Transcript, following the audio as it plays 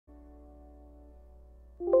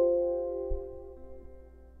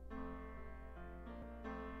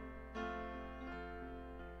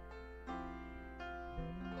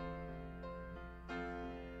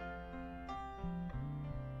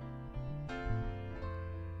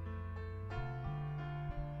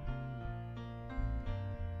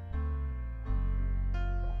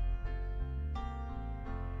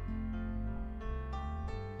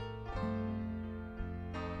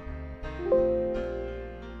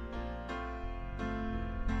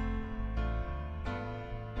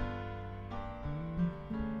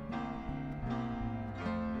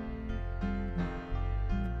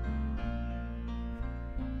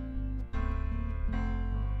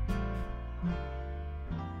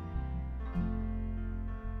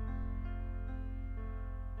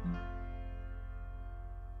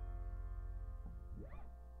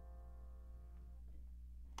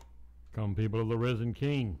Come, people of the risen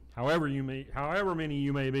King, however many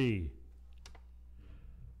you may be,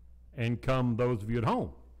 and come those of you at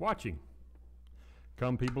home watching.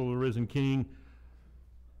 Come, people of the risen King.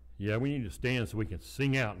 Yeah, we need to stand so we can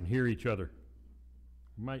sing out and hear each other.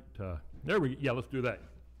 Yeah, let's do that.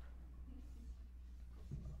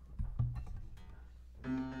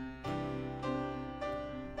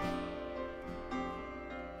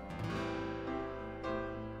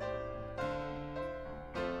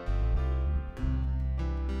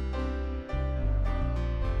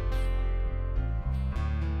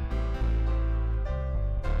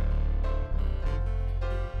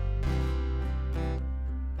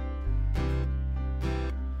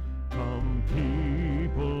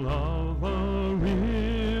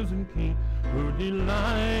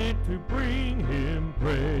 Delight to bring him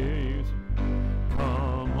praise.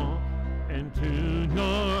 Come on and tune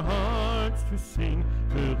your hearts to sing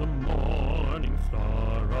to the morning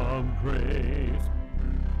star of grace.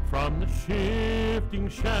 From the shifting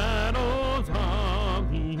shadows of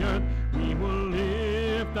the earth, we will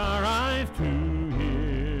lift our eyes to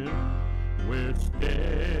him, where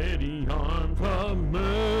steady arms of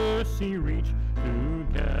mercy reach to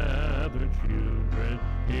gather children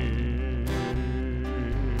here.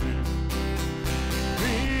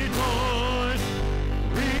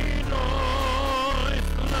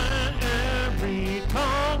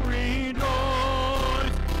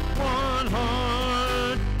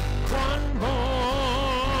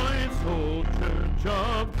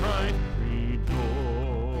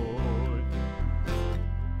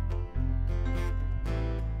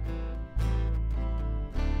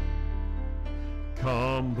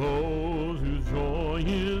 Come those whose joy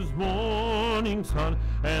is morning sun,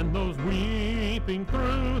 and those weeping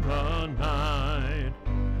through the night.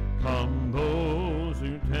 Come those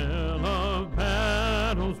who tell of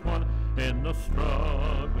battles won, and the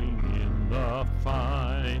struggling in the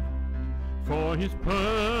fight. For his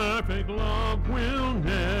perfect love will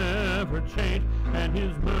never change, and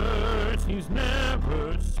his mercies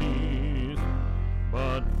never cease,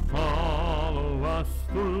 but follow us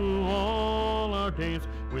through all our days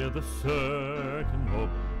with a certain hope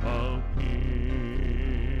of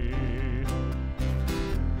peace.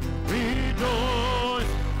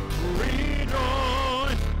 Rejoice,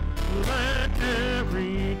 rejoice, let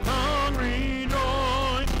every tongue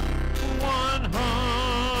rejoice. One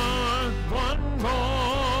heart, one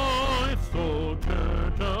voice, O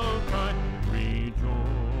Church of Christ, rejoice.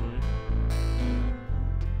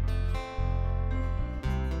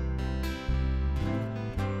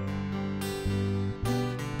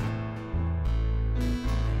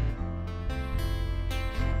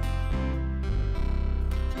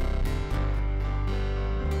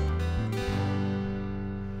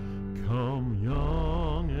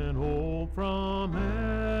 From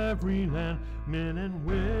every land, men and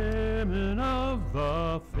women of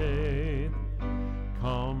the faith.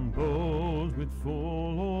 Come those with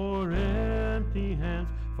full or empty hands,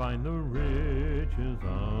 find the riches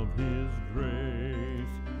of his grace.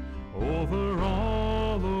 Over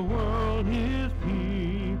all the world his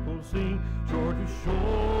people sing, shore to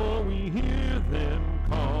shore we hear them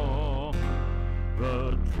call.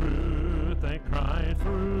 The truth that cries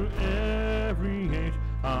through every age,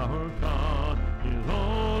 our God is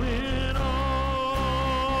all in all.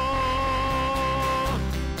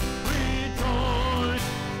 Rejoice,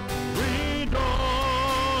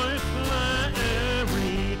 rejoice, let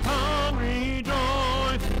every tongue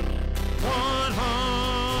rejoice. One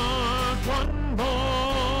heart, one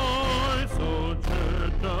voice, O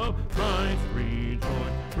Church of Christ,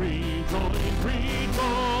 rejoice, rejoice,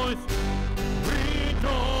 rejoice,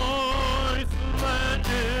 rejoice, let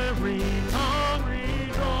every tongue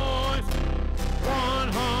rejoice. One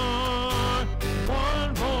heart,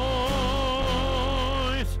 one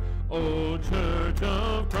voice, O Church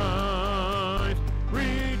of Christ,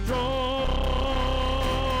 rejoice.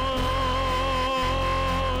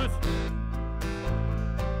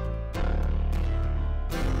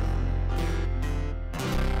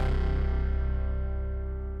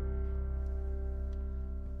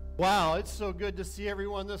 Wow, it's so good to see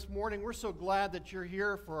everyone this morning. We're so glad that you're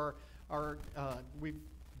here for our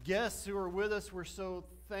guests who are with us. We're so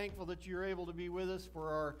thankful that you're able to be with us.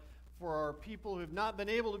 For our people who have not been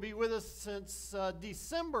able to be with us since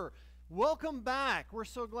December, welcome back. We're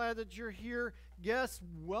so glad that you're here. Guests,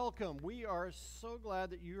 welcome. We are so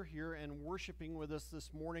glad that you're here and worshiping with us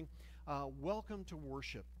this morning. Welcome to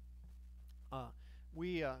worship.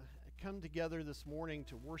 We come together this morning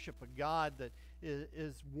to worship a God that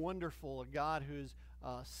is wonderful, a God who's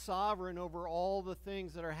sovereign over all the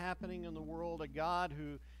things that are happening in the world, a God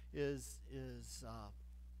who is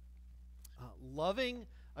loving,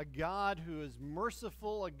 a God who is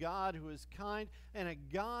merciful, a God who is kind, and a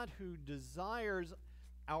God who desires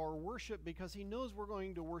our worship because he knows we're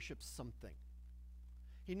going to worship something.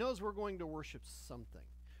 He knows we're going to worship something.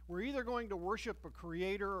 We're either going to worship a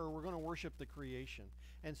creator or we're going to worship the creation.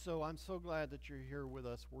 And so I'm so glad that you're here with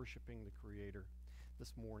us worshiping the creator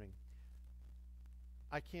this morning.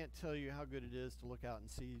 I can't tell you how good it is to look out and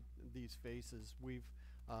see these faces. We've,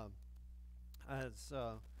 as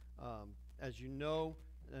you know,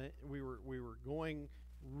 we were going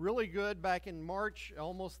really good back in March,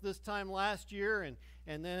 almost this time last year,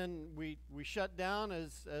 and then we shut down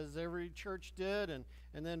as every church did, and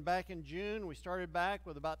then back in June we started back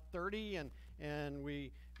with about 30, and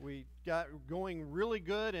we got going really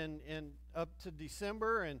good and up to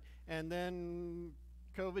December, and then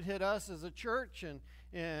COVID hit us as a church,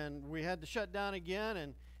 and we had to shut down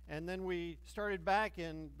again, and then we started back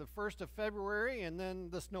in the 1st of February, and then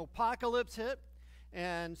the snowpocalypse hit.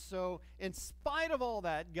 And so, in spite of all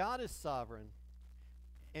that, God is sovereign,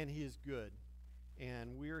 and he is good,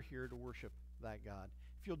 and we are here to worship that God.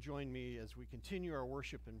 If you'll join me as we continue our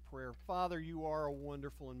worship and prayer. Father, you are a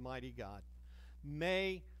wonderful and mighty God.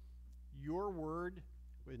 May your word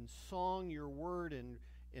in song, your word in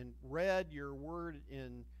read, your word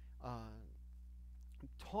in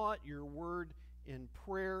taught, your word in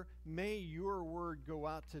prayer, may your word go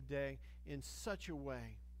out today in such a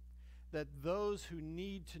way that those who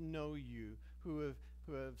need to know you, who have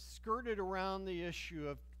skirted around the issue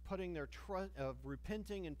of putting their of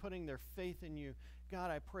repenting and putting their faith in you,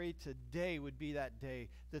 God, I pray today would be that day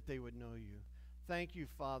that they would know you. Thank you,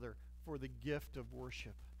 Father, for the gift of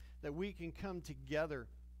worship, that we can come together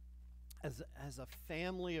as a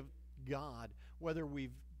family of God, whether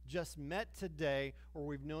we've just met today or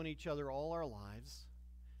we've known each other all our lives.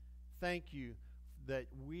 Thank you that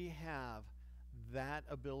we have that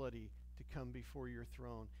ability to come before your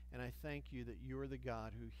throne. And I thank you that you are the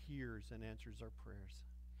God who hears and answers our prayers.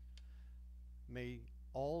 May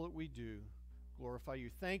all that we do glorify you.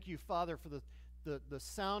 Thank you, Father, for the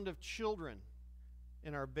sound of children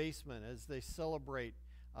in our basement as they celebrate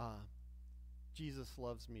Jesus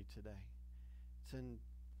Loves Me today. It's in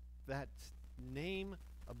that name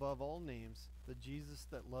above all names, the Jesus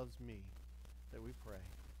that loves me, that we pray.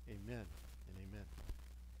 Amen and amen.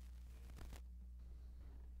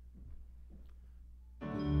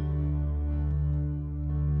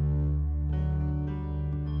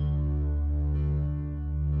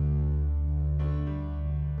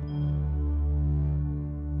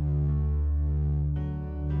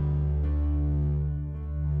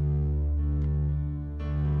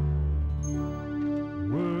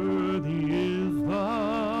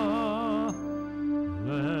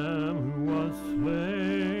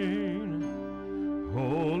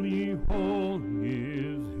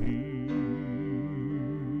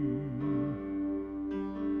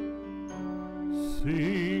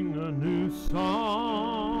 Sing a new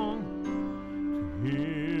song to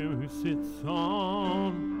him who sits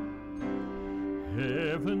on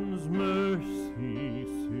heaven's mercy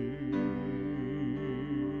seat.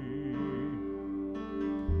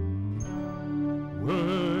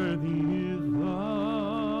 Worthy is the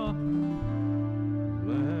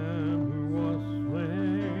Lamb who was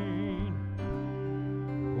slain.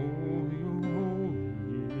 Holy,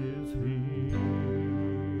 holy is he.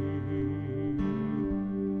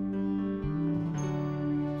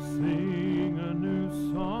 Sing a new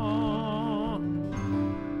song to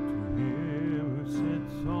him who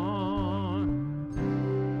sits on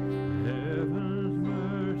heaven's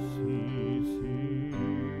mercy seat.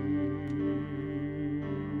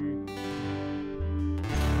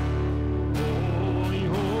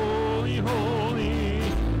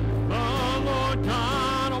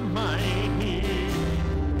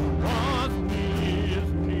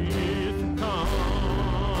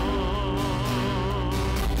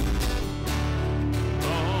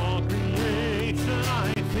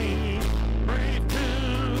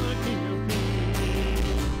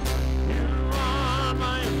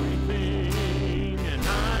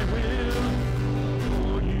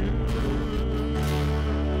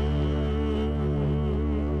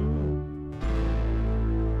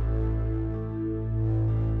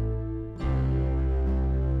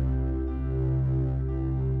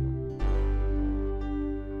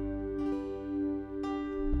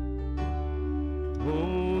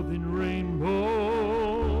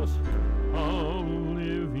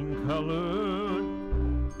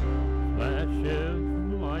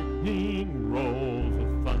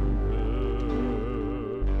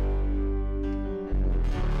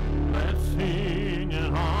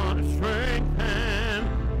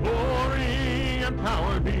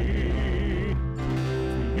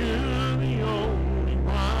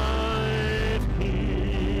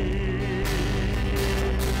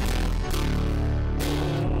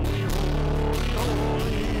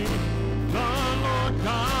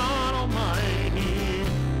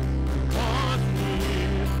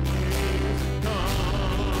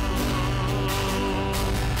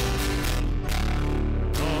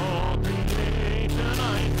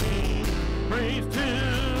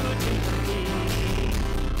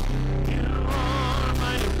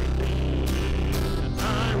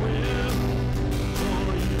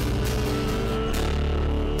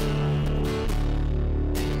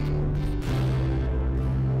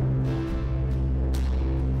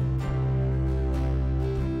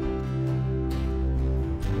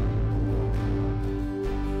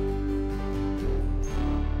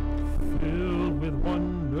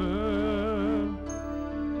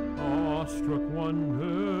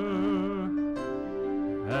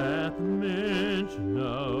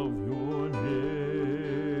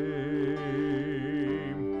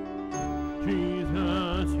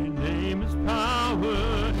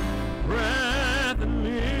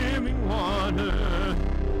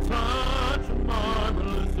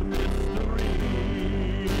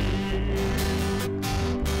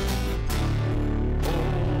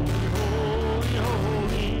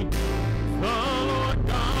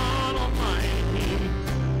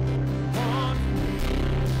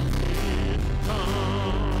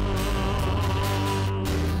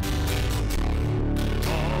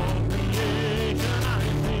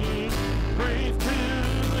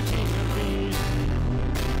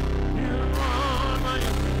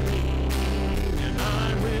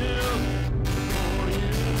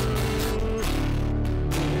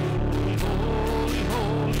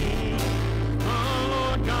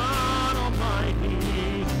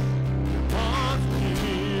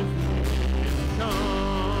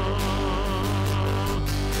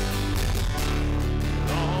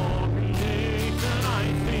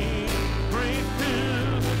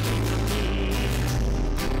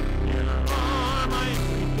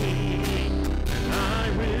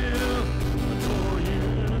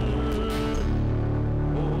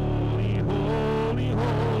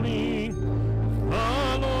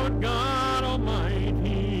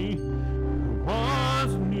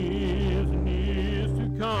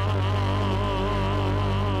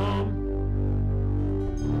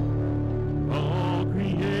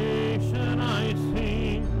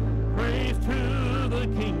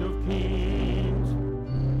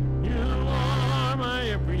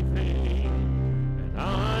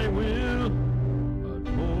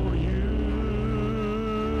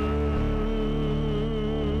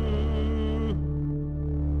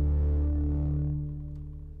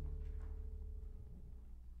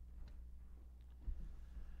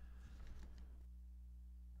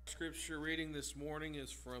 scripture reading this morning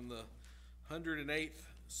is from the 108th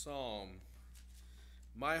Psalm.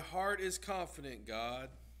 My heart is confident, God.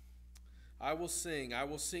 I will sing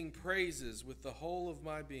praises with the whole of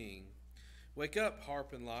my being. Wake up,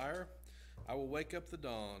 harp and lyre. I will wake up the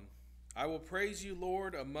dawn. I will praise you,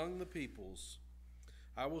 Lord, among the peoples.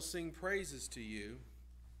 I will sing praises to you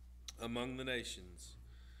among the nations.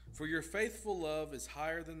 For your faithful love is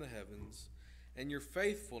higher than the heavens, and your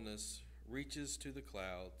faithfulness reaches to the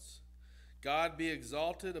clouds. God, be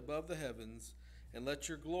exalted above the heavens, and let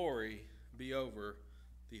your glory be over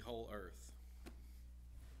the whole earth.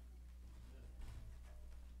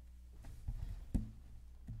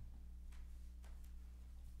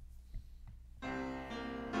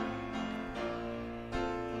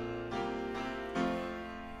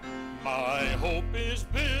 My hope is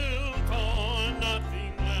built on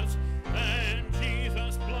nothing less than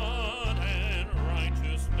Jesus' blood and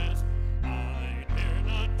righteousness. I dare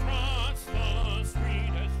not trust the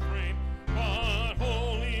sweetest frame, but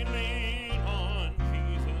wholly lean on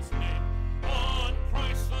Jesus' name. On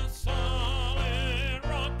Christ the solid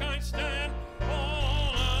rock I stand.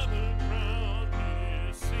 All other ground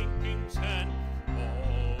is sinking sand.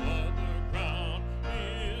 All other ground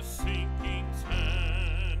is sinking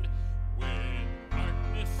sand. When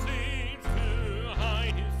darkness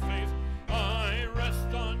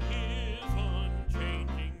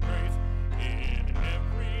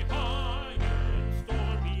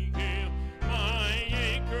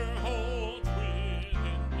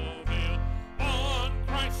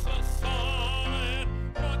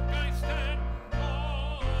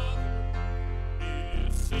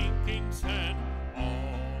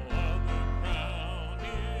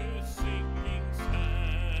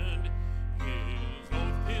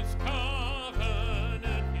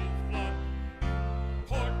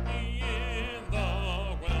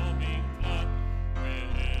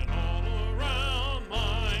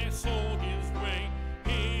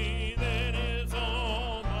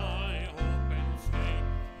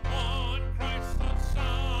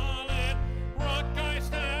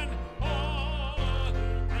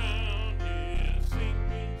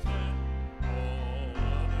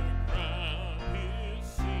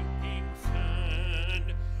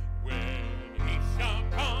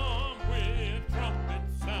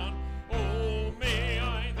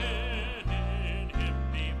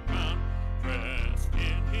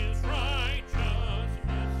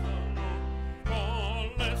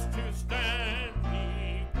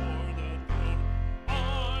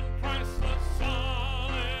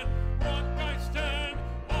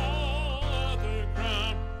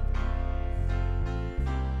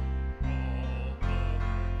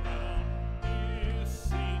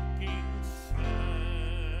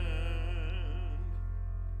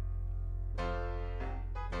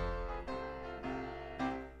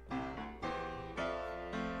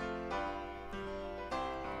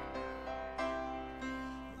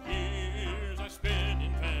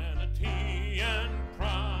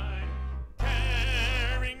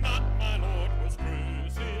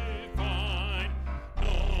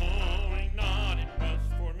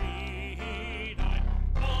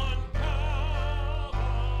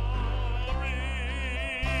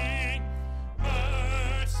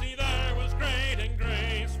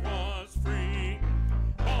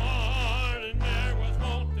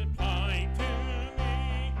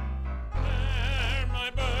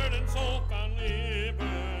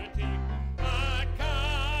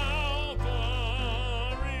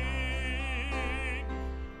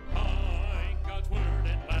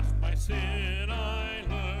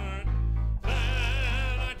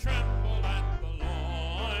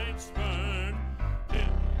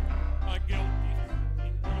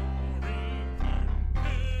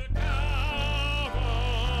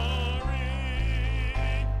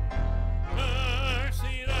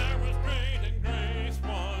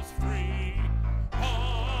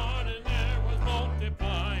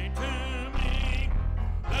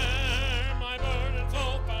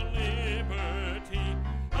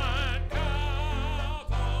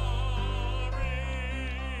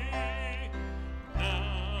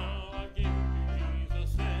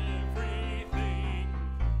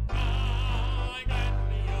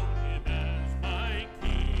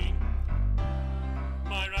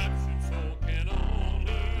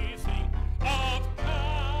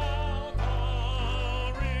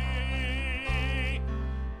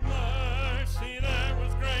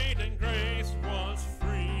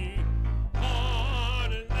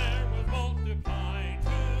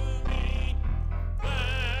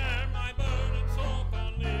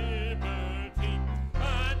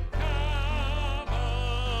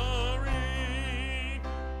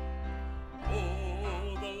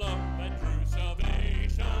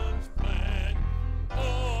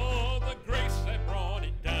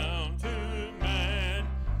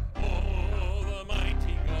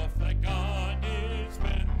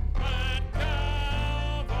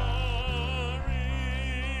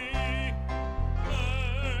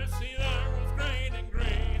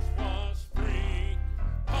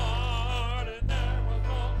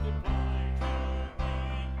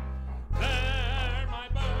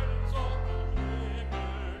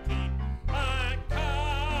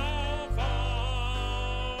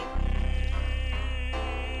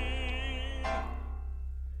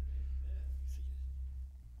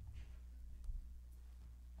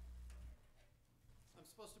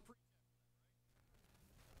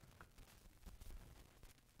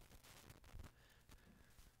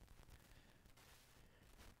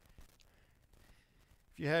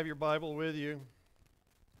you have your Bible with you,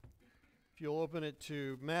 if you'll open it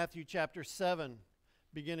to Matthew chapter 7,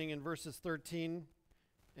 beginning in verses 13,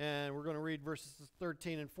 and we're going to read verses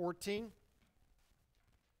 13 and 14.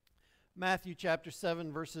 Matthew chapter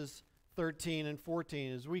 7, verses 13 and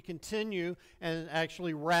 14, as we continue and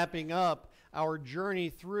actually wrapping up our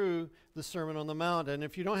journey through the Sermon on the Mount. And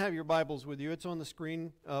if you don't have your Bibles with you, it's on the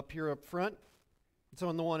screen up here up front. It's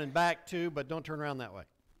on the one in back too, but don't turn around that way.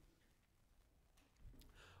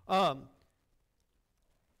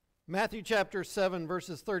 Matthew chapter 7,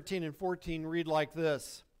 verses 13 and 14 read like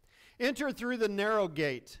this. Enter through the narrow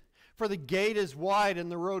gate, for the gate is wide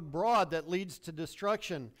and the road broad that leads to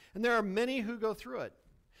destruction, and there are many who go through it.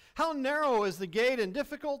 How narrow is the gate and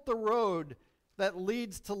difficult the road that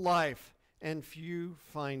leads to life, and few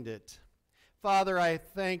find it. Father, I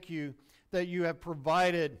thank you that you have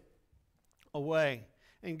provided a way.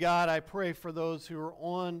 And God, I pray for those who are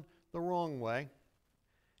on the wrong way.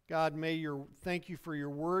 God, thank you for your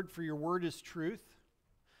word is truth.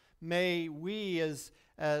 May we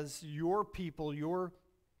as your people, your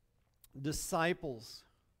disciples,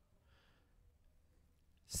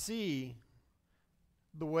 see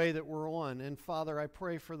the way that we're on. And Father, I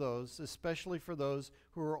pray for those, especially for those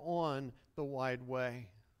who are on the wide way.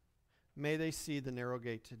 May they see the narrow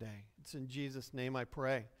gate today. It's in Jesus' name I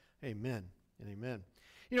pray. Amen and amen.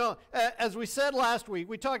 You know, as we said last week,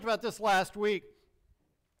 we talked about this last week,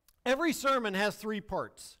 every sermon has three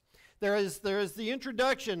parts. There is the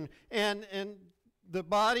introduction and the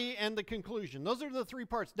body and the conclusion. Those are the three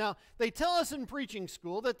parts. Now, they tell us in preaching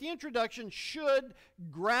school that the introduction should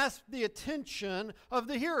grasp the attention of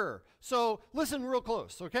the hearer. So listen real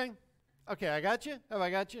close, okay? Okay, I got you? Have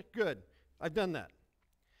I got you? Good. I've done that.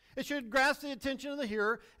 It should grasp the attention of the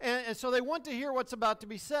hearer, and so they want to hear what's about to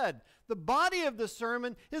be said. The body of the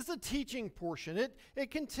sermon is the teaching portion.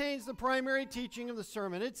 It contains the primary teaching of the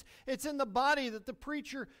sermon. It's in the body that the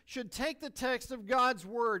preacher should take the text of God's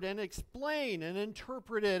word and explain and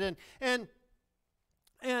interpret it and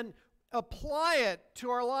apply it to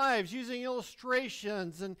our lives using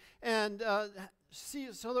illustrations and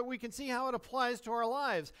see so that we can see how it applies to our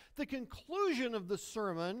lives. The conclusion of the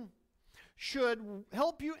sermon should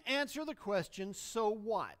help you answer the question, so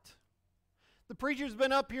what? The preacher's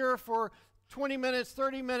been up here for 20 minutes,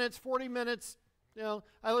 30 minutes, 40 minutes. You know,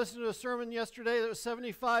 I listened to a sermon yesterday that was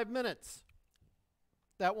 75 minutes.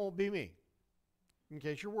 That won't be me. In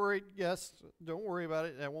case you're worried, yes, don't worry about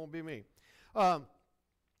it. That won't be me.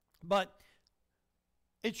 But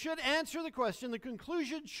it should answer the question. The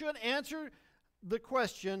conclusion should answer the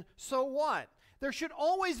question, so what? There should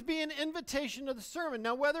always be an invitation to the sermon.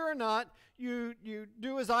 Now, whether or not you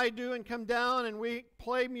do as I do and come down and we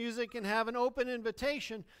play music and have an open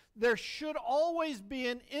invitation, there should always be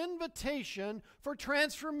an invitation for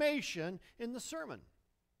transformation in the sermon.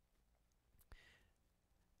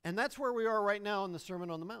 And that's where we are right now in the Sermon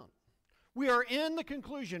on the Mount. We are in the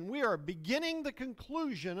conclusion. We are beginning the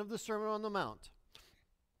conclusion of the Sermon on the Mount.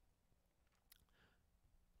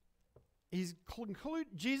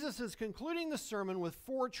 Jesus is concluding the sermon with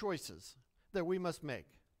four choices that we must make.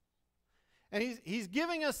 And he's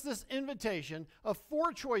giving us this invitation of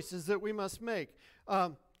four choices that we must make.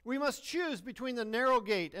 We must choose between the narrow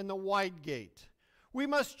gate and the wide gate. We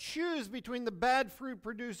must choose between the bad fruit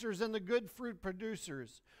producers and the good fruit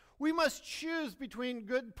producers. We must choose between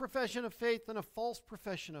good profession of faith and a false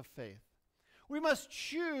profession of faith. We must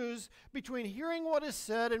choose between hearing what is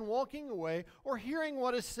said and walking away, or hearing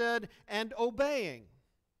what is said and obeying.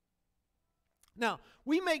 Now,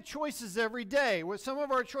 we make choices every day. Some of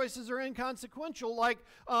our choices are inconsequential, like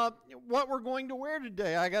what we're going to wear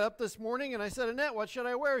today. I got up this morning and I said, Annette, what should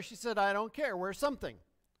I wear? She said, I don't care. Wear something.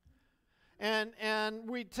 And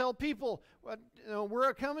we tell people, we're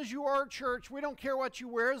a come as you are church. We don't care what you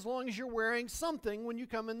wear as long as you're wearing something when you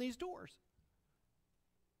come in these doors.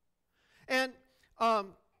 And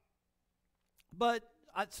but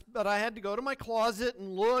I had to go to my closet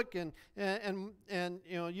and look and you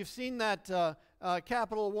know, you've seen that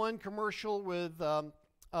Capital One commercial with gosh,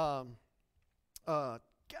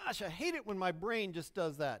 I hate it when my brain just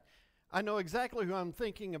does that. I know exactly who I'm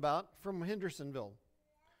thinking about, from Hendersonville.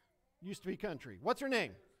 Used to be country. What's her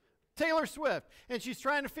name? Taylor Swift. And she's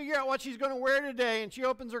trying to figure out what she's going to wear today, and she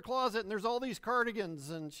opens her closet and there's all these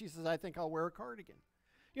cardigans, and she says, I think I'll wear a cardigan.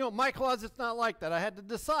 You know, my closet's not like that. I had to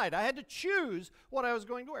decide. I had to choose what I was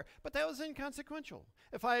going to wear. But that was inconsequential.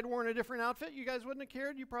 If I had worn a different outfit, you guys wouldn't have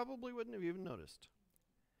cared. You probably wouldn't have even noticed.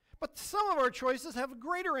 But some of our choices have a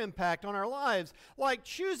greater impact on our lives, like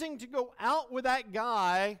choosing to go out with that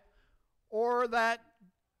guy or that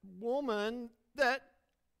woman that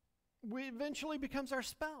eventually becomes our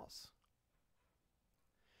spouse.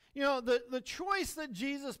 You know, the choice that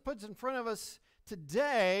Jesus puts in front of us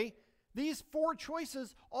today, these 4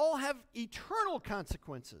 choices all have eternal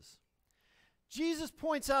consequences. Jesus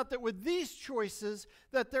points out that with these choices,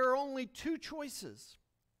 that there are only 2 choices.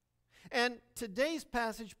 And today's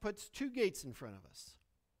passage puts 2 gates in front of us.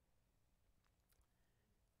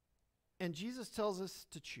 And Jesus tells us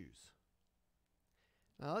to choose.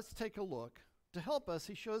 Now let's take a look. To help us,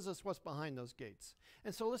 he shows us what's behind those gates.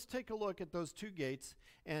 And so let's take a look at those 2 gates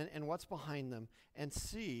and what's behind them and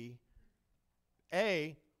see,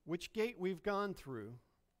 A, which gate we've gone through,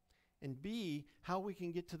 and B, how we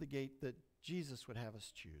can get to the gate that Jesus would have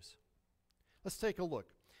us choose. Let's take a look.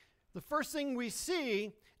 The first thing we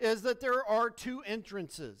see is that there are 2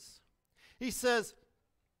 entrances. He says,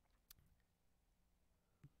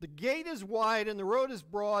 the gate is wide and the road is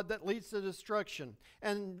broad that leads to destruction.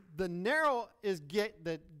 And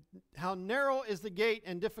how narrow is the gate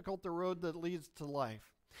and difficult the road that leads to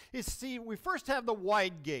life. You see, we first have the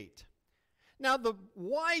wide gate. Now, the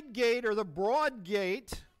wide gate or the broad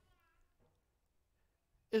gate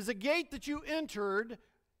is a gate that you entered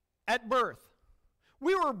at birth.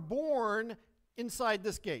 We were born inside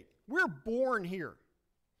this gate. We're born here.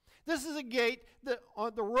 This is a gate that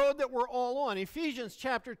on the road that we're all on. Ephesians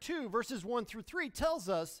chapter 2, verses 1 through 3 tells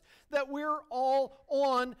us that we're all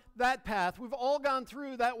on that path. We've all gone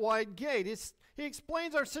through that wide gate. He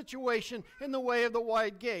explains our situation in the way of the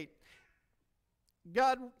wide gate.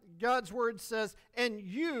 God's word says, and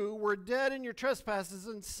you were dead in your trespasses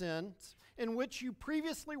and sins, in which you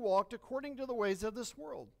previously walked according to the ways of this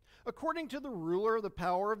world, according to the ruler of the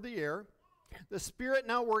power of the air, the spirit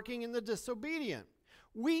now working in the disobedient.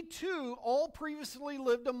 We too all previously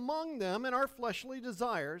lived among them in our fleshly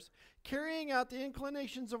desires, carrying out the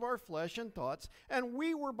inclinations of our flesh and thoughts, and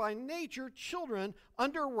we were by nature children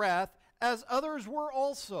under wrath, as others were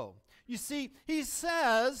also. You see, he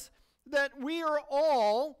says that we are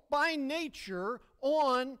all by nature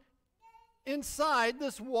inside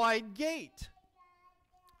this wide gate.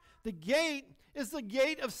 The gate is the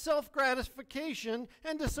gate of self-gratification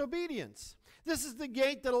and disobedience. This is the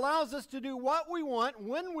gate that allows us to do what we want,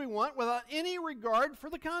 when we want, without any regard for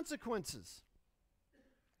the consequences.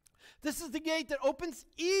 This is the gate that opens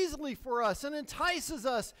easily for us and entices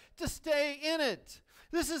us to stay in it.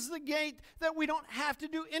 This is the gate that we don't have to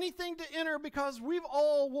do anything to enter because we've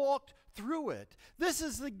all walked through it. This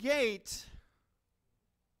is the gate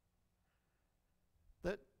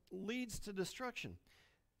that leads to destruction.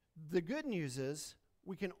 The good news is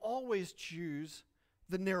we can always choose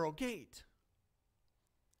the narrow gate.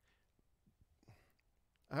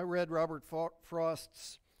 I read Robert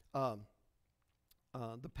Frost's The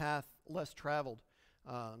Path Less Traveled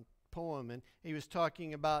poem, and he was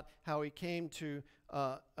talking about how he came to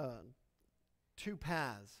 2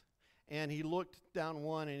 paths, and he looked down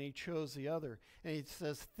one and he chose the other. And he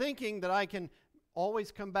says, thinking that I can always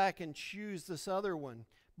come back and choose this other one,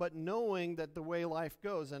 but knowing that the way life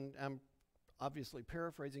goes, and I'm obviously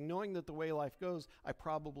paraphrasing, knowing that the way life goes, I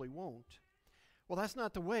probably won't. Well, that's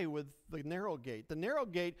not the way with the narrow gate. The narrow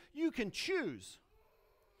gate, you can choose.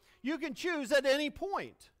 You can choose at any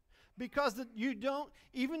point, because you don't,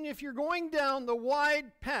 even if you're going down the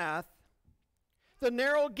wide path, the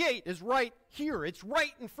narrow gate is right here. It's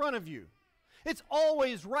right in front of you. It's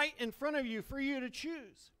always right in front of you for you to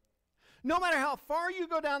choose. No matter how far you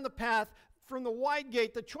go down the path from the wide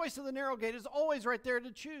gate, the choice of the narrow gate is always right there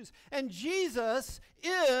to choose. And Jesus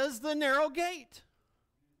is the narrow gate.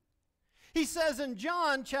 He says in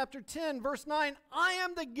John chapter 10, verse 9, I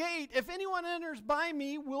am the gate. If anyone enters by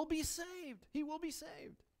me, will be saved. He will be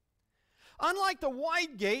saved. Unlike the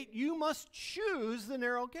wide gate, you must choose the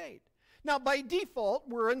narrow gate. Now, by default,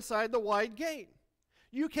 we're inside the wide gate.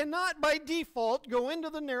 You cannot, by default, go into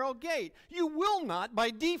the narrow gate. You will not,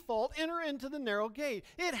 by default, enter into the narrow gate.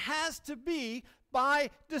 It has to be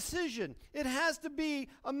by decision. It has to be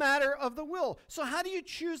a matter of the will. So how do you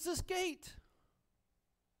choose this gate?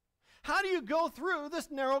 How do you go through this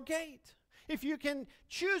narrow gate? If you can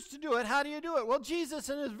choose to do it, how do you do it? Well, Jesus,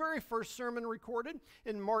 in his very first sermon recorded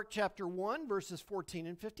in Mark chapter 1, verses 14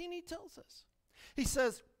 and 15, he tells us. He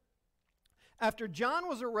says, after John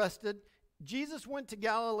was arrested, Jesus went to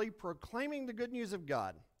Galilee proclaiming the good news of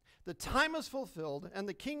God. The time is fulfilled and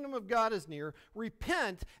the kingdom of God is near.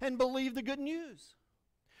 Repent and believe the good news.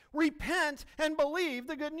 Repent and believe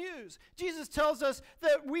the good news. Jesus tells us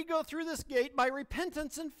that we go through this gate by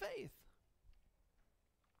repentance and faith.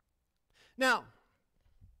 Now,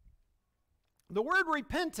 the word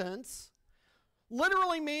repentance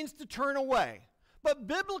literally means to turn away. But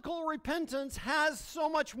biblical repentance has so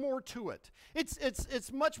much more to it.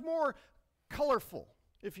 It's much more colorful,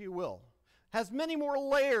 if you will. has many more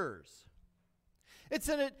layers.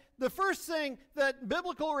 The first thing that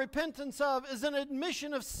biblical repentance of is an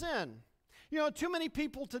admission of sin. You know, too many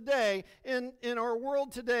people today, in our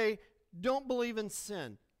world today, don't believe in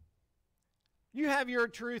sin. You have your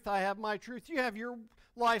truth, I have my truth. You have your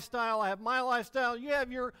lifestyle, I have my lifestyle. You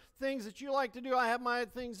have your things that you like to do, I have my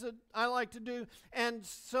things that I like to do. And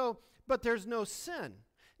so, but there's no sin.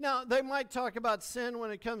 Now, they might talk about sin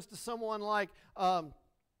when it comes to someone like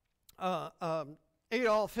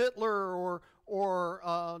Adolf Hitler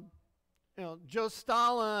or Joe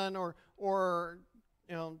Stalin or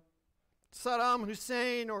Saddam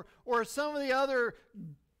Hussein or some of the other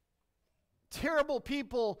terrible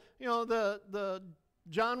people, the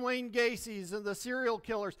John Wayne Gacy's and the serial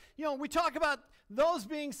killers. We talk about those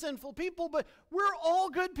being sinful people, but we're all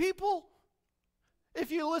good people. If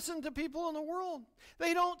you listen to people in the world,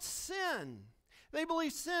 they don't sin. They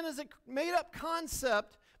believe sin is a made-up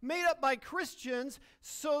concept made up by Christians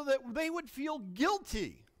so that they would feel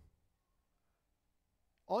guilty.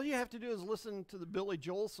 All you have to do is listen to the Billy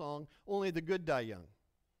Joel song, Only the Good Die Young,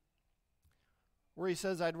 where he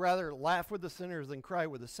says, I'd rather laugh with the sinners than cry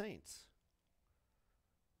with the saints.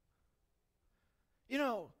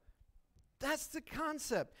 That's the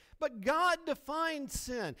concept. But God defines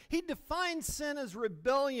sin. He defines sin as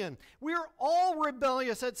rebellion. We are all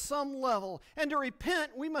rebellious at some level. And to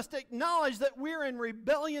repent, we must acknowledge that we're in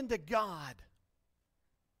rebellion to God.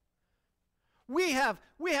 We have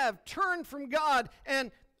turned from God,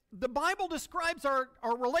 and the Bible describes our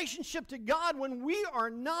relationship to God when we are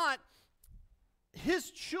not His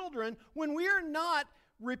children, when we are not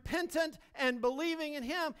repentant and believing in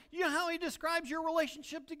Him. You know how He describes your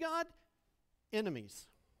relationship to God? Enemies.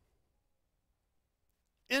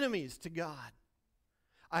 Enemies to God.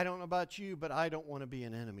 I don't know about you, but I don't want to be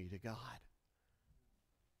an enemy to God.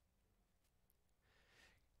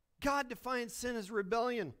 God defines sin as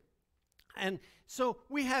rebellion. And so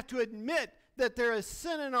we have to admit that there is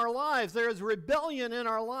sin in our lives. There is rebellion in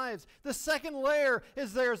our lives. The second layer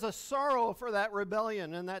is there's a sorrow for that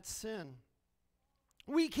rebellion and that sin.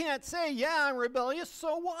 We can't say, yeah, I'm rebellious,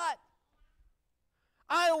 so what?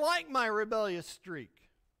 I like my rebellious streak.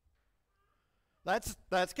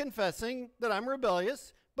 That's confessing that I'm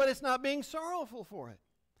rebellious, but it's not being sorrowful for it.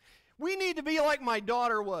 We need to be like my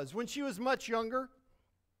daughter was when she was much younger.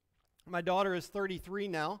 My daughter is 33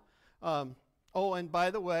 now. And by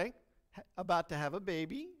the way, about to have a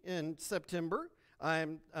baby in September.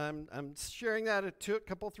 I'm sharing that a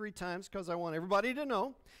couple, 3 times because I want everybody to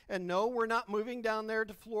know. And no, we're not moving down there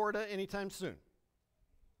to Florida anytime soon.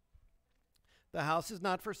 The house is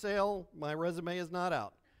not for sale. My resume is not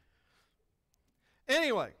out.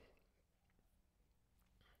 Anyway,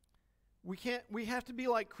 we have to be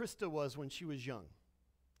like Krista was when she was young.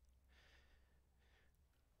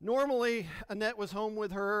 Normally, Annette was home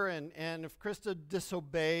with her, and if Krista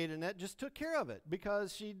disobeyed, Annette just took care of it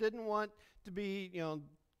because she didn't want to be,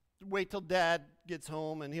 wait till Dad gets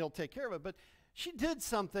home and he'll take care of it. But she did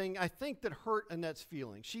something, I think, that hurt Annette's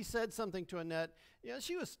feelings. She said something to Annette.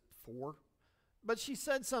 She was 4. But she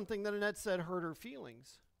said something that Annette said hurt her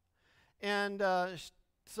feelings. And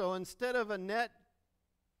so instead of Annette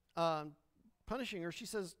punishing her, she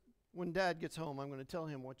says, when Dad gets home, I'm going to tell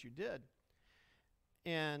him what you did.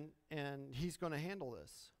 And he's going to handle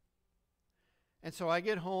this. And so I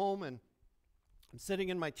get home, and I'm sitting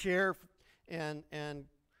in my chair, and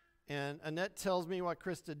Annette tells me what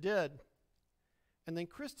Krista did. And then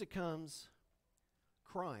Krista comes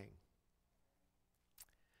crying.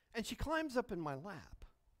 And she climbs up in my lap.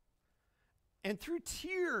 And through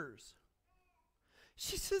tears,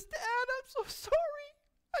 she says, Dad, I'm so sorry.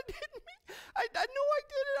 I didn't mean, I know I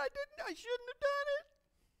did it. I shouldn't have done it.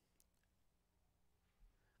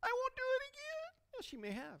 I won't do it again. Well, she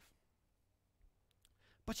may have.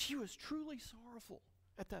 But she was truly sorrowful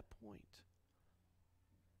at that point.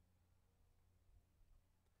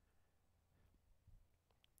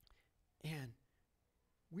 And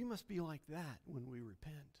we must be like that when we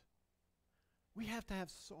repent. We have to have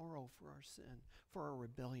sorrow for our sin, for our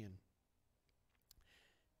rebellion.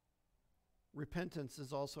 Repentance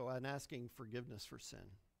is also an asking forgiveness for sin.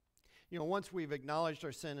 Once we've acknowledged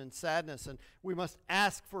our sin and sadness, and we must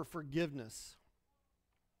ask for forgiveness.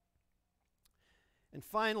 And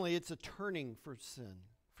finally, it's a turning from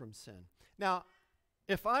sin. Now,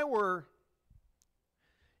 if I were,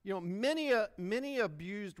 many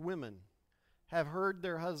abused women have heard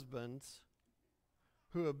their husbands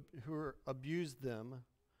who abused them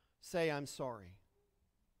say, I'm sorry,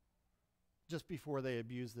 just before they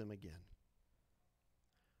abuse them again.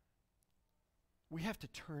 We have to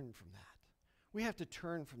turn from that. We have to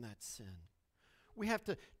turn from that sin. we have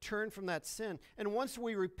to turn from that sin. And once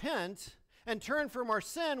we repent and turn from our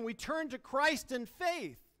sin, we turn to Christ in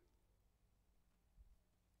faith.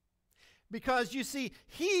 Because you see,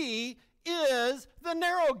 He is the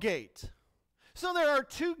narrow gate. So there are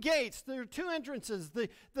two gates. There are two entrances, the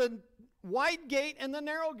wide gate and the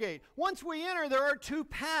narrow gate. Once we enter, there are two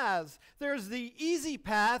paths. There's the easy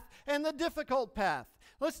path and the difficult path.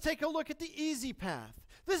 Let's take a look at the easy path.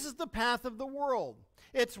 This is the path of the world.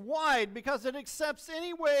 It's wide because it accepts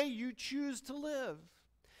any way you choose to live.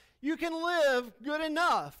 You can live good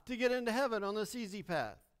enough to get into heaven on this easy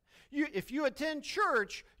path. If you attend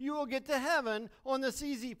church, you will get to heaven on this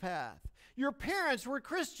easy path. Your parents were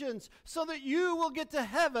Christians so that you will get to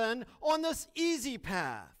heaven on this easy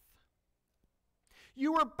path.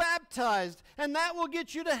 You were baptized, and that will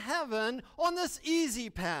get you to heaven on this easy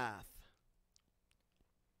path.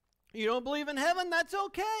 You don't believe in heaven? That's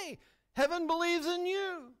okay. Heaven believes in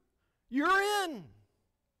you. You're in.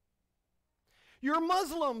 You're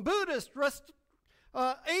Muslim, Buddhist,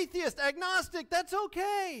 atheist, agnostic. That's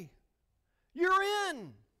okay. You're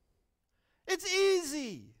in. It's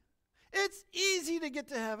easy. It's easy to get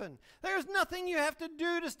to heaven. There's nothing you have to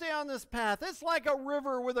do to stay on this path. It's like a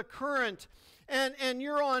river with a current, and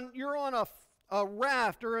you're on a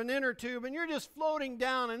raft or an inner tube, and you're just floating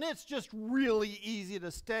down, and it's just really easy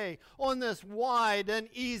to stay on this wide and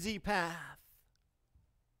easy path.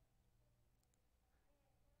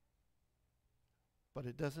 But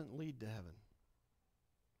it doesn't lead to heaven.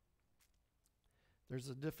 There's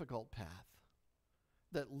a difficult path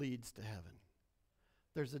that leads to heaven.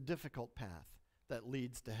 There's a difficult path that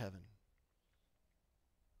leads to heaven.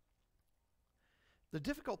 The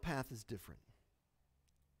difficult path is different.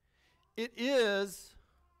 It is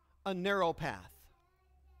a narrow path.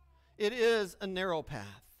 It is a narrow path.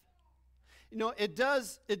 You know, it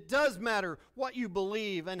does matter what you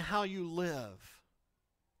believe and how you live.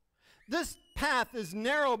 This path is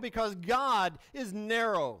narrow because God is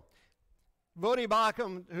narrow. Voddie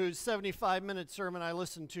Baucham, whose 75-minute sermon I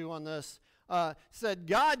listened to on this, said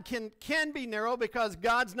God can be narrow because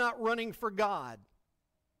God's not running for God.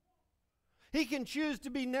 He can choose to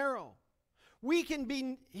be narrow. We can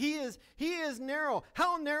be, he is narrow.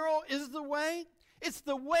 How narrow is the way? It's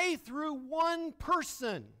the way through one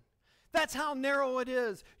person. That's how narrow it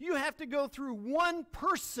is. You have to go through one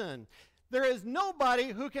person. There is nobody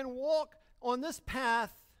who can walk on this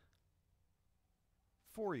path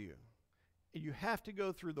for you. You have to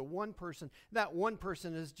go through the one person. That one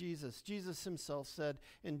person is Jesus. Jesus himself said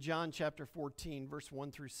in John chapter 14, verse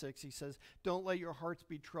 1 through 6, he says, "Don't let your hearts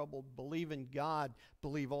be troubled. Believe in God.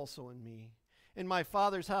 Believe also in me. In my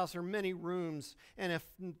Father's house are many rooms, and if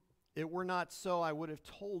it were not so, I would have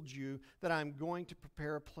told you that I'm going to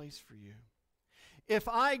prepare a place for you. If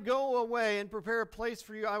I go away and prepare a place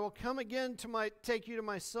for you, I will come again to take you to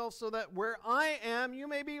myself, so that where I am, you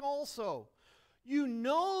may be also. You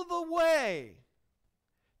know the way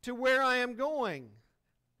to where I am going."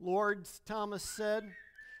 Lord, Thomas said,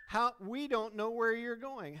 we don't know where you're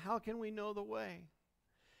going. How can we know the way?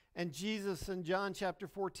 And Jesus in John chapter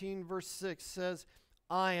 14, verse 6 says,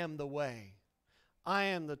 "I am the way. I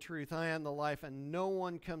am the truth. I am the life, and no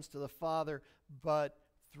one comes to the Father but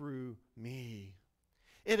through me."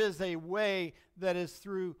 It is a way that is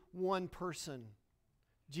through one person.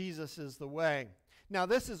 Jesus is the way. Now,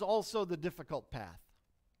 this is also the difficult path.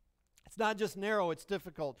 It's not just narrow, it's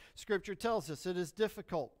difficult. Scripture tells us it is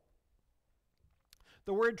difficult.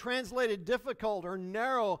 The word translated difficult or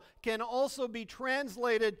narrow can also be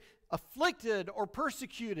translated afflicted or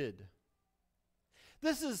persecuted.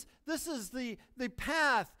 This is the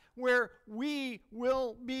path where we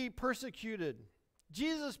will be persecuted.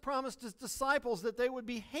 Jesus promised his disciples that they would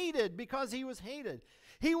be hated because he was hated.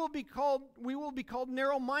 We will be called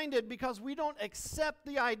narrow-minded because we don't accept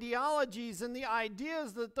the ideologies and the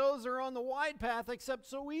ideas that those are on the wide path accept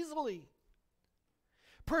so easily.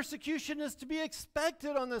 Persecution is to be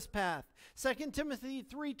expected on this path. 2 Timothy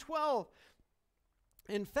 3:12.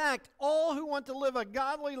 In fact, all who want to live a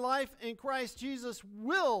godly life in Christ Jesus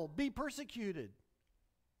will be persecuted.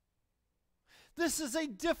 This is a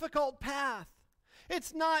difficult path.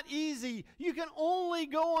 It's not easy. You can only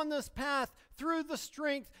go on this path through the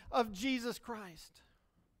strength of Jesus Christ.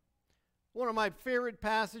 One of my favorite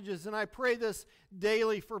passages, and I pray this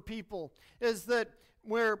daily for people, is that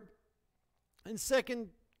where in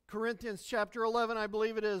 2 Corinthians chapter 11, I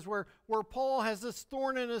believe it is, where Paul has this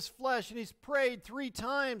thorn in his flesh, and he's prayed 3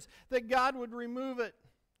 times that God would remove it.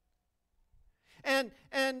 And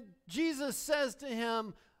Jesus says to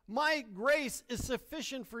him, My grace is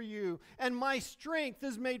sufficient for you, and my strength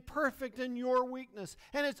is made perfect in your weakness.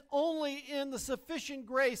 And it's only in the sufficient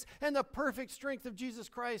grace and the perfect strength of Jesus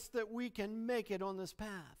Christ that we can make it on this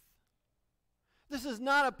path. This is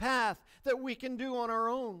not a path that we can do on our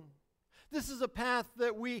own. This is a path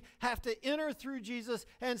that we have to enter through Jesus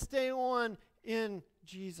and stay on in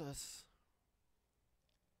Jesus.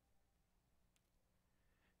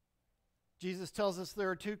 Jesus tells us there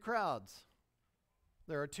are two crowds.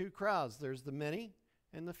 There are two crowds. There's the many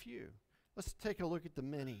and the few. Let's take a look at the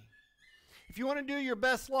many. If you want to do your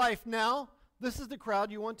best life now, this is the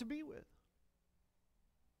crowd you want to be with.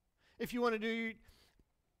 If you want to do,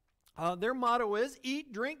 their motto is,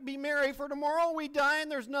 eat, drink, be merry, for tomorrow we die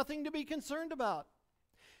and there's nothing to be concerned about.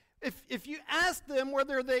 If you ask them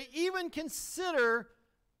whether they even consider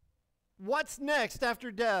what's next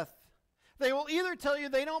after death, they will either tell you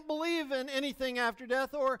they don't believe in anything after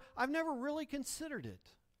death, or I've never really considered it.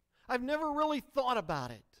 I've never really thought about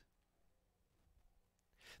it.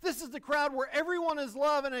 This is the crowd where everyone is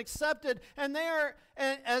loved and accepted, and they are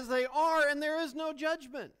as they are, and there is no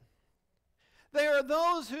judgment. They are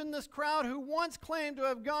those in this crowd who once claimed to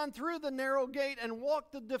have gone through the narrow gate and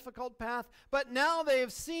walked the difficult path, but now they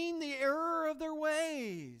have seen the error of their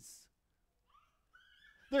ways.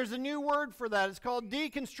 There's a new word for that. It's called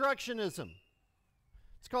deconstructionism.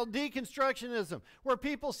 It's called deconstructionism, where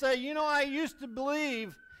people say, you know, I used to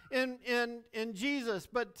believe in Jesus,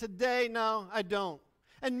 but today, no, I don't.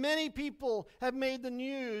 And many people have made the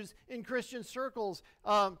news in Christian circles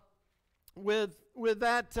with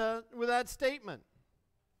that statement,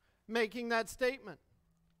 making that statement.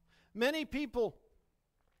 Many people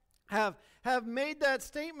have made that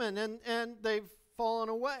statement, and they've fallen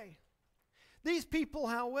away. These people,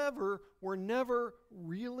 however, were never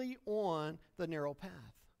really on the narrow path.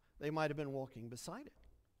 They might have been walking beside it.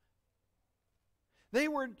 They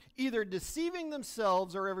were either deceiving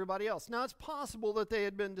themselves or everybody else. Now, it's possible that they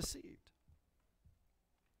had been deceived.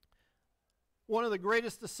 One of the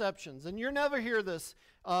greatest deceptions, and you'll never hear this,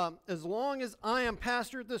 as long as I am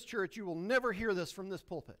pastor at this church, you will never hear this from this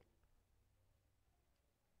pulpit.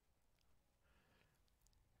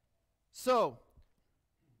 So,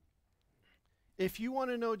 if you want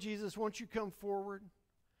to know Jesus, won't you come forward?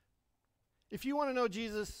 If you want to know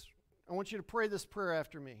Jesus, I want you to pray this prayer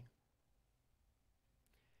after me.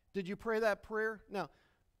 Did you pray that prayer? Now,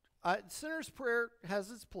 sinner's prayer has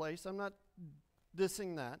its place. I'm not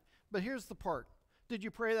dissing that. But here's the part. Did you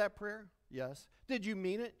pray that prayer? Yes. Did you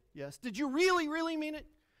mean it? Yes. Did you really, really mean it?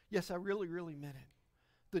 Yes, I really, really meant it.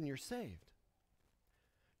 Then you're saved.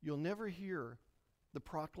 You'll never hear the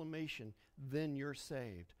proclamation, then you're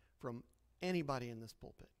saved, from anybody in this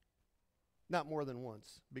pulpit. Not more than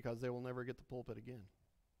once, because they will never get the pulpit again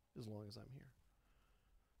as long as I'm here.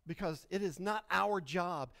 Because it is not our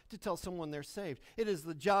job to tell someone they're saved. It is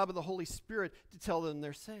the job of the Holy Spirit to tell them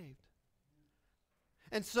they're saved.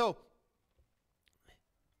 And so,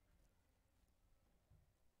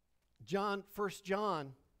 1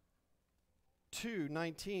 John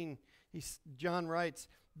 2:19, John writes,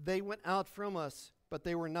 they went out from us, but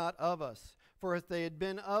they were not of us. For if they had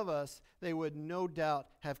been of us, they would no doubt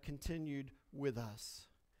have continued with us.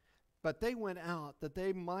 But they went out that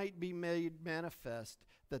they might be made manifest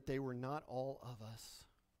that they were not all of us.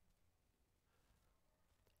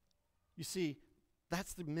 You see,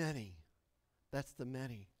 that's the many. That's the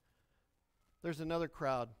many. There's another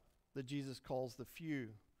crowd that Jesus calls the few,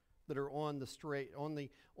 that are on the straight, on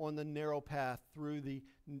the narrow path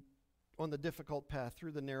on the difficult path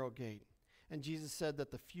through the narrow gate. And Jesus said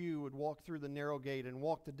that the few would walk through the narrow gate and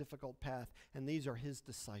walk the difficult path, and these are his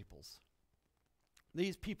disciples.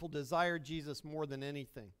 These people desire Jesus more than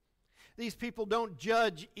anything. These people don't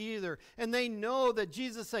judge either, and they know that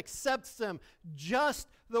Jesus accepts them just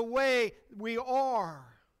the way we are.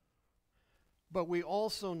 But we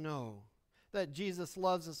also know that Jesus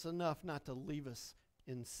loves us enough not to leave us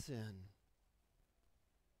in sin.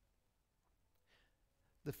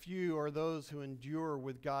 The few are those who endure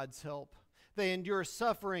with God's help. They endure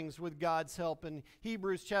sufferings with God's help. In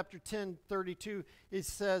Hebrews chapter 10:32, it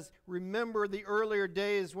says, remember the earlier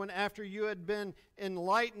days when after you had been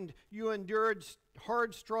enlightened, you endured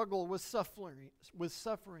hard struggle with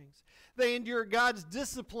sufferings. They endure God's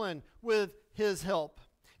discipline with his help.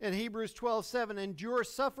 In Hebrews 12:7, endure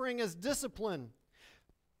suffering as discipline.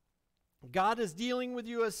 God is dealing with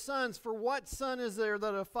you as sons. For what son is there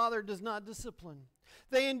that a father does not discipline?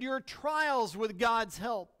 They endure trials with God's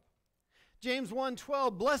help. James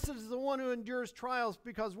 1:12, blessed is the one who endures trials,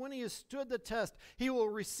 because when he has stood the test, he will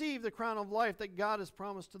receive the crown of life that God has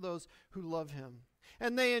promised to those who love him.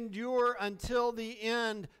 And they endure until the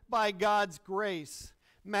end by God's grace.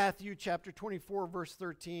 Matthew chapter 24, verse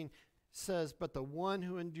 13 says, "But the one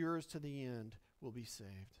who endures to the end will be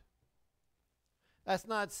saved." That's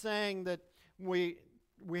not saying that we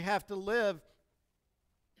have to live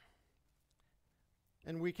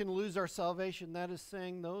and we can lose our salvation. That is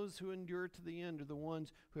saying those who endure to the end are the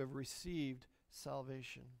ones who have received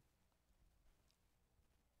salvation.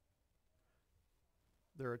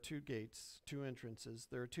 There are two gates, two entrances.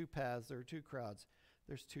 There are two paths. There are two crowds.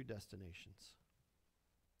 There's two destinations.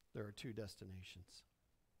 There are two destinations.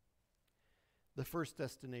 The first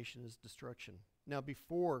destination is destruction. Now,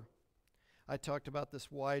 before I talked about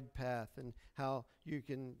this wide path and how you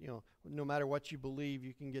can, no matter what you believe,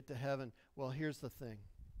 you can get to heaven. Well, here's the thing.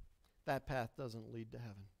 That path doesn't lead to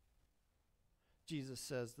heaven. Jesus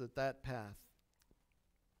says that path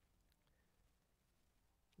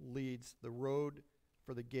leads, the road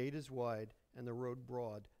for the gate is wide and the road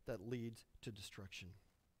broad that leads to destruction.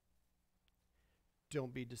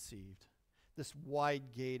 Don't be deceived. This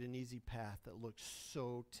wide gate and easy path that looks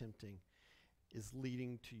so tempting is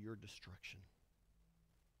leading to your destruction.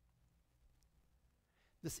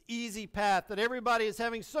 This easy path that everybody is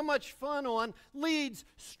having so much fun on leads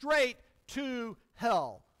straight to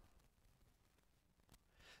hell.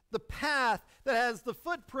 The path that has the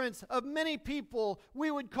footprints of many people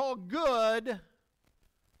we would call good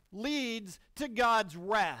leads to God's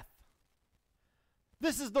wrath.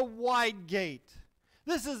 This is the wide gate.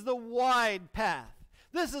 This is the wide path.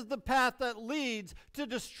 This is the path that leads to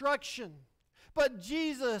destruction. But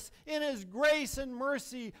Jesus, in His grace and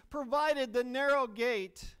mercy, provided the narrow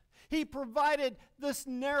gate. He provided this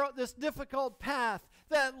difficult path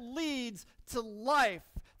that leads to life.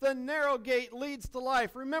 The narrow gate leads to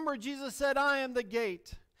life. Remember, Jesus said, "I am the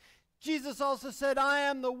gate." Jesus also said, "I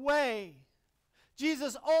am the way."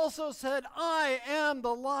 Jesus also said, "I am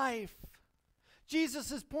the life."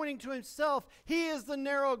 Jesus is pointing to Himself. He is the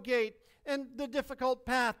narrow gate and the difficult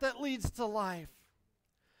path that leads to life.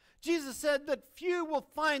 Jesus said that few will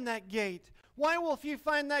find that gate. Why will few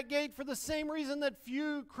find that gate? For the same reason that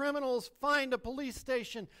few criminals find a police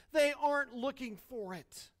station. They aren't looking for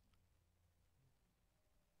it.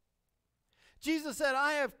 Jesus said,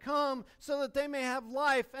 "I have come so that they may have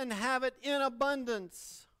life and have it in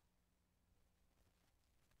abundance."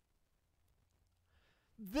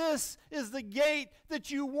 This is the gate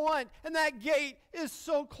that you want, and that gate is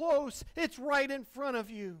so close. It's right in front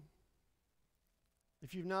of you,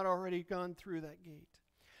 if you've not already gone through that gate.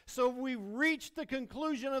 So we've reached the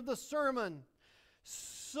conclusion of the sermon.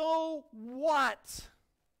 So what?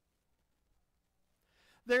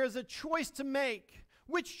 There is a choice to make.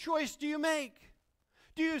 Which choice do you make?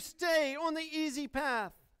 Do you stay on the easy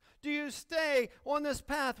path? Do you stay on this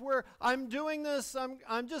path where I'm doing this,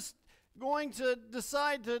 I'm just going to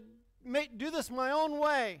decide to do this my own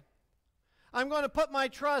way? I'm going to put my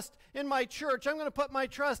trust in my church. I'm going to put my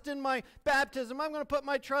trust in my baptism. I'm going to put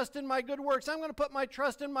my trust in my good works. I'm going to put my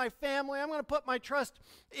trust in my family. I'm going to put my trust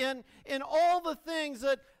in all the things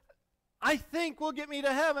that I think will get me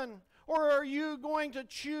to heaven. Or are you going to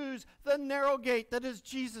choose the narrow gate that is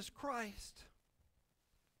Jesus Christ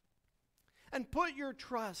and put your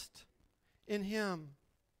trust in Him?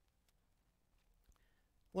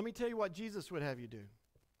 Let me tell you what Jesus would have you do.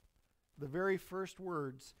 The very first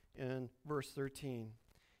words in verse 13.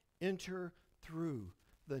 Enter through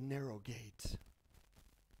the narrow gate.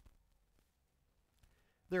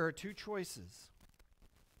 There are two choices.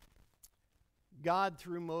 God,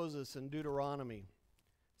 through Moses in Deuteronomy,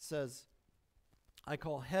 says, "I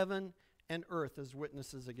call heaven and earth as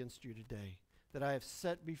witnesses against you today, that I have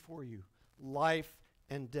set before you life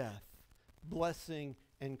and death, blessing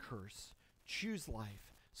and curse. Choose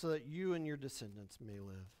life so that you and your descendants may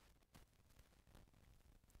live."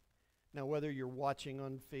 Now, whether you're watching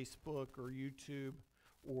on Facebook or YouTube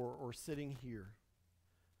or sitting here,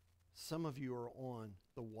 some of you are on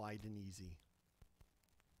the wide and easy.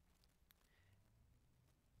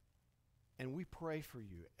 And we pray for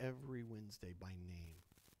you every Wednesday by name,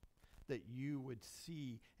 that you would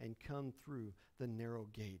see and come through the narrow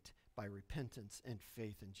gate by repentance and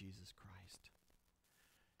faith in Jesus Christ.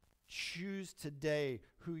 Choose today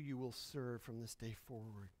who you will serve from this day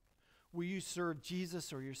forward. Will you serve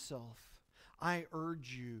Jesus or yourself? I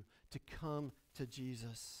urge you to come to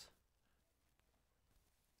Jesus.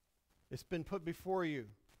 It's been put before you,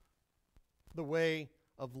 the way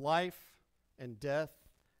of life and death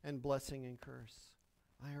and blessing and curse.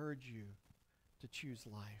 I urge you to choose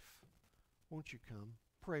life. Won't you come?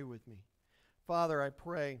 Pray with me. Father, I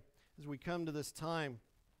pray as we come to this time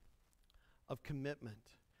of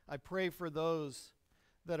commitment, I pray for those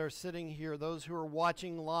that are sitting here, those who are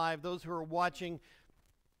watching live, those who are watching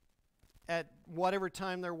at whatever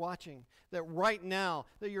time they're watching, that right now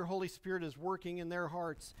that your Holy Spirit is working in their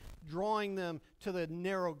hearts, drawing them to the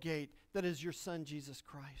narrow gate that is your Son, Jesus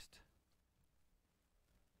Christ.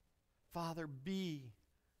 Father, be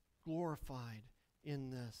glorified in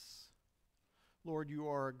this. Lord, you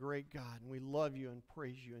are a great God, and we love you and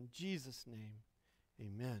praise you. In Jesus' name,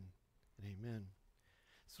 amen and amen.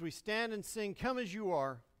 So we stand and sing, "Come as you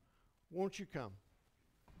are, won't you come?"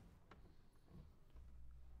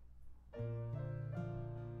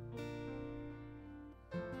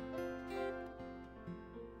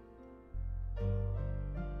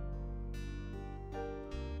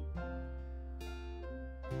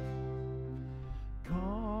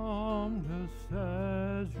 Come just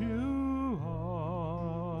as you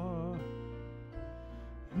are.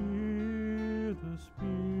 Hear the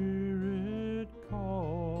Spirit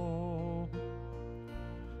call.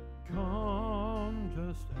 Come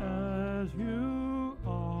just as you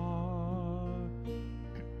are.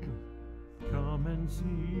 Come and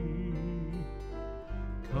see.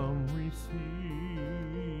 Come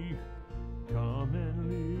receive. Come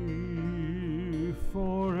and live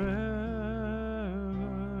forever.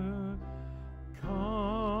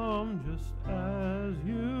 Come just as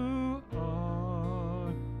you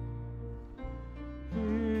are.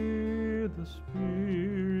 Hear the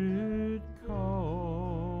Spirit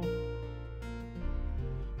call.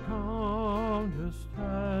 Come just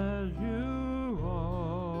as you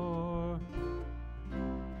are.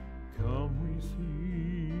 Come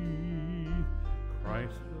receive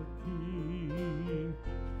Christ the King.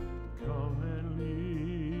 Come and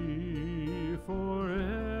live forever.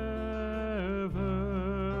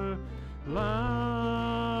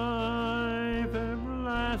 Life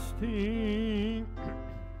everlasting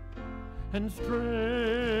and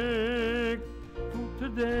strength for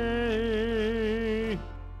today.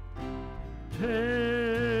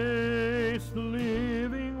 Taste the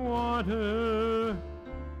living water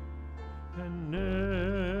and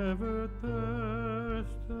never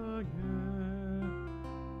thirst again.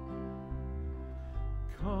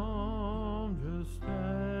 Come just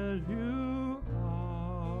as you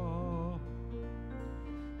are.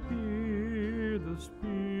 Hear the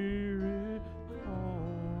Spirit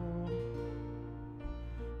call.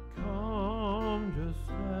 Come just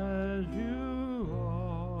as you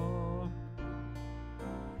are.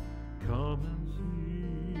 Come and see.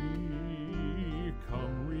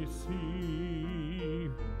 Come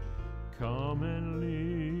receive. Come and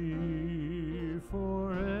live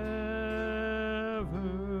forevermore.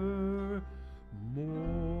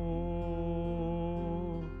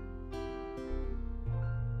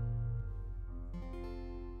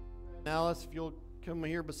 Alice, if you'll come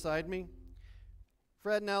here beside me.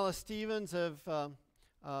 Fred and Alice Stevens have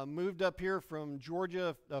moved up here from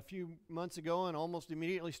Georgia a few months ago and almost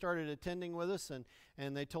immediately started attending with us.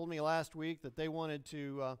 And they told me last week that they wanted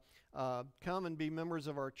to come and be members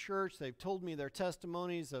of our church. They've told me their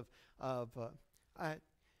testimonies I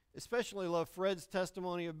especially love Fred's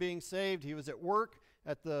testimony of being saved. He was at work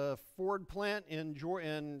at the Ford plant in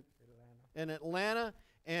Atlanta,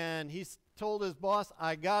 and he told his boss,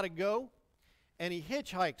 "I gotta go." And he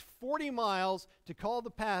hitchhiked 40 miles to call the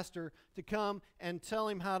pastor to come and tell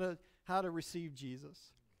him how to receive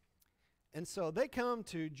Jesus. And so they come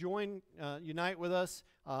to unite with us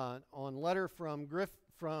on letter from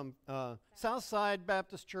Southside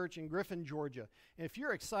Baptist Church in Griffin, Georgia. And if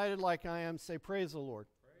you're excited like I am, say praise the Lord.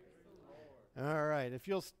 Praise the Lord. All right. If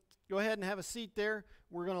you'll go ahead and have a seat there,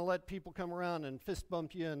 we're going to let people come around and fist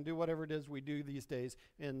bump you and do whatever it is we do these days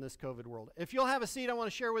in this COVID world. If you'll have a seat, I want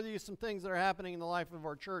to share with you some things that are happening in the life of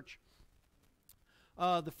our church.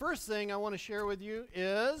 The first thing I want to share with you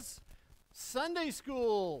is Sunday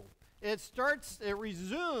school. It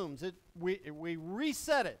resumes. We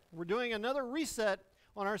reset it. We're doing another reset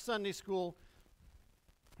on our Sunday school.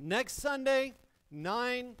 Next Sunday,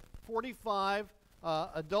 9:45.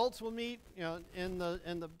 Adults will meet, in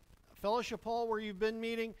the fellowship hall where you've been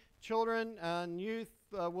meeting. Children and youth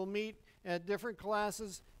will meet at different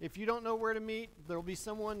classes. If you don't know where to meet, there will be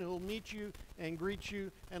someone who will meet you and greet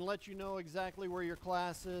you and let you know exactly where your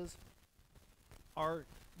class is.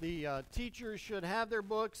 The teachers should have their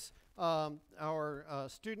books. Our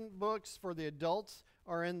student books for the adults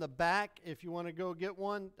are in the back if you want to go get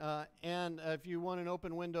one. And if you want an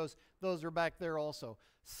open windows, those are back there also.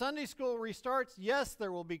 Sunday school restarts. Yes,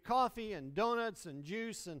 there will be coffee and donuts and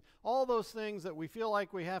juice and all those things that we feel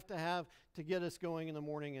like we have to get us going in the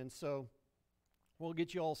morning. And so we'll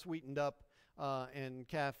get you all sweetened up and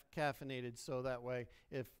caffeinated, so that way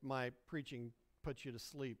if my preaching puts you to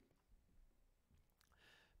sleep.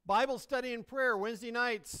 Bible study and prayer, Wednesday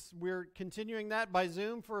nights. We're continuing that by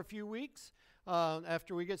Zoom for a few weeks.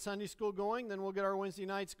 After we get Sunday school going, then we'll get our Wednesday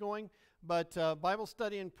nights going. But Bible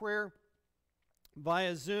study and prayer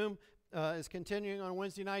via Zoom is continuing on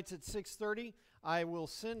Wednesday nights at 6:30. I will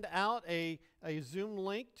send out a Zoom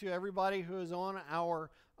link to everybody who is on our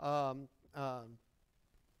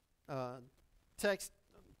text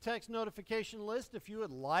notification list. If you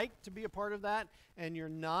would like to be a part of that and you're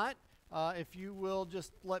not, if you will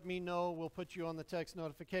just let me know, we'll put you on the text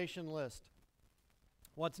notification list.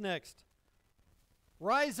 What's next?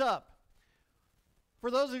 Rise Up. For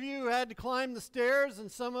those of you who had to climb the stairs,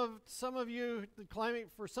 and some of you climbing,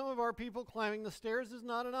 for some of our people, climbing the stairs is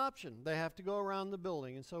not an option. They have to go around the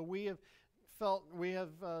building, and so we have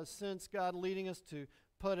sensed God leading us to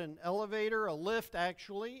put an elevator, a lift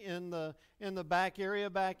actually, in the back area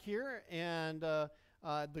back here, and the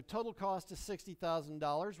total cost is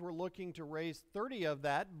 $60,000. We're looking to raise 30 of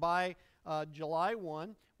that by July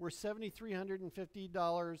 1. We're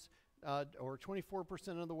 $7,350 or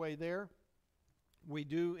 24% of the way there. We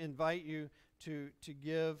do invite you to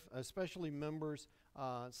give, especially members,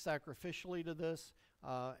 sacrificially to this.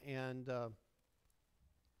 And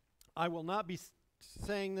I will not be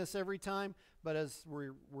saying this every time, but as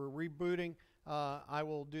we're rebooting, I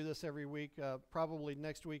will do this every week. Probably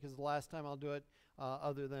next week is the last time I'll do it,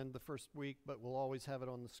 other than the first week, but we'll always have it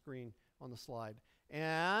on the screen, on the slide.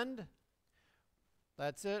 And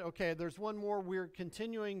that's it. Okay, there's one more we're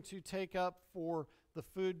continuing to take up for the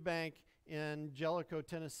food bank in Jellicoe,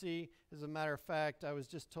 Tennessee. As a matter of fact, I was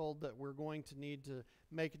just told that we're going to need to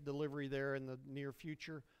make a delivery there in the near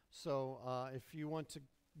future. So if you want to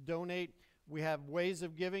donate, we have ways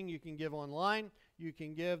of giving. You can give online. You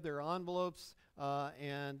can give. There are envelopes,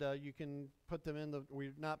 and you can put them in the,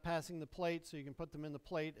 we're not passing the plate, so you can put them in the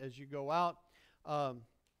plate as you go out.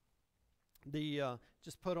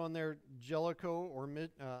 Just put on there Jellicoe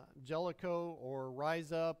or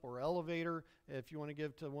Rise Up or Elevator if you want to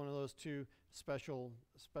give to one of those two special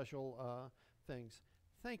things.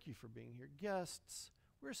 Thank you for being here. Guests,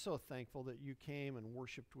 we're so thankful that you came and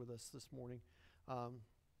worshiped with us this morning.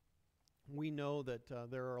 We know that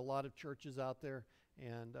there are a lot of churches out there,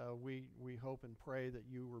 and we hope and pray that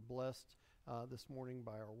you were blessed this morning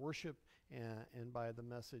by our worship and by the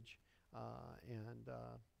message.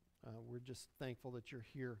 We're just thankful that you're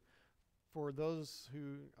here. For those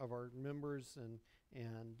of our members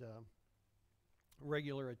and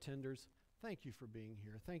regular attenders, thank you for being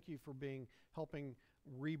here. Thank you for helping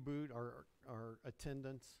reboot our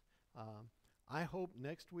attendance. I hope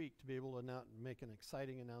next week to be able to make an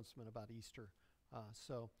exciting announcement about Easter. I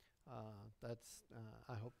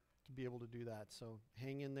hope to be able to do that. So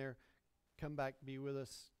hang in there. Come back, be with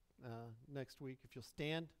us next week. If you'll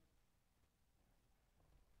stand.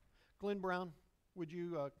 Glenn Brown, would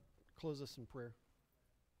you close us in prayer?